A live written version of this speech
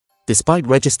despite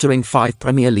registering 5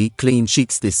 Premier League clean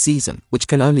sheets this season, which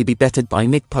can only be bettered by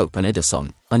Nick Pope and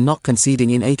Ederson, and not conceding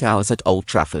in 8 hours at Old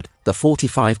Trafford. The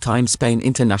 45-time Spain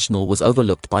international was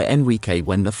overlooked by Enrique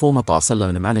when the former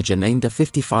Barcelona manager named a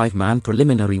 55-man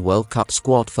preliminary World Cup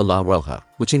squad for La Roja,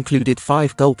 which included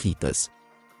 5 goalkeepers.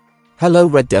 Hello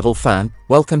Red Devil fan,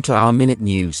 welcome to our Minute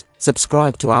News.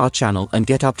 Subscribe to our channel and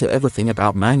get up to everything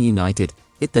about Man United.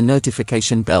 Hit the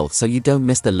notification bell so you don't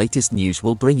miss the latest news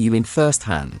we'll bring you in first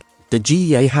hand. The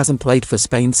GEA hasn't played for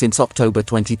Spain since October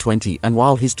 2020, and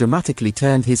while he's dramatically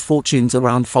turned his fortunes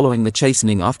around following the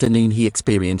chastening afternoon he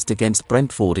experienced against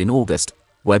Brentford in August,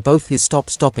 where both his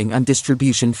stop-stopping and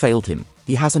distribution failed him,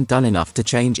 he hasn't done enough to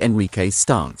change Enrique's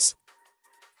stance.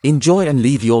 Enjoy and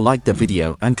leave your like the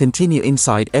video and continue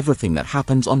inside everything that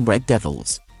happens on Red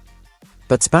Devils.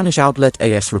 But Spanish outlet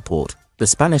AS report, the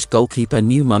Spanish goalkeeper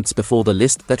knew months before the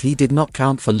list that he did not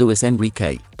count for Luis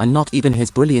Enrique, and not even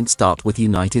his brilliant start with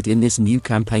United in this new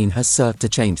campaign has served to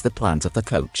change the plans of the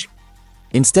coach.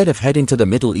 Instead of heading to the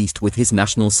Middle East with his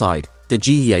national side, the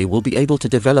GEA will be able to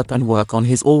develop and work on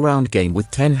his all-round game with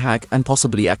Ten Hag and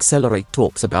possibly accelerate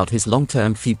talks about his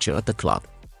long-term future at the club.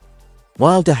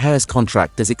 While De Gea's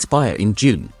contract does expire in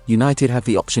June, United have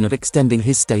the option of extending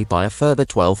his stay by a further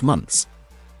 12 months.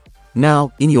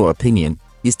 Now, in your opinion,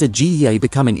 is the GEA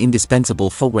becoming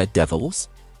indispensable for Red Devils?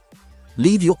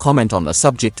 Leave your comment on the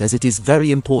subject as it is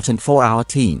very important for our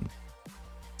team.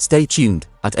 Stay tuned,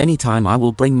 at any time I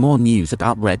will bring more news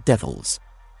about Red Devils.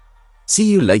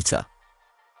 See you later.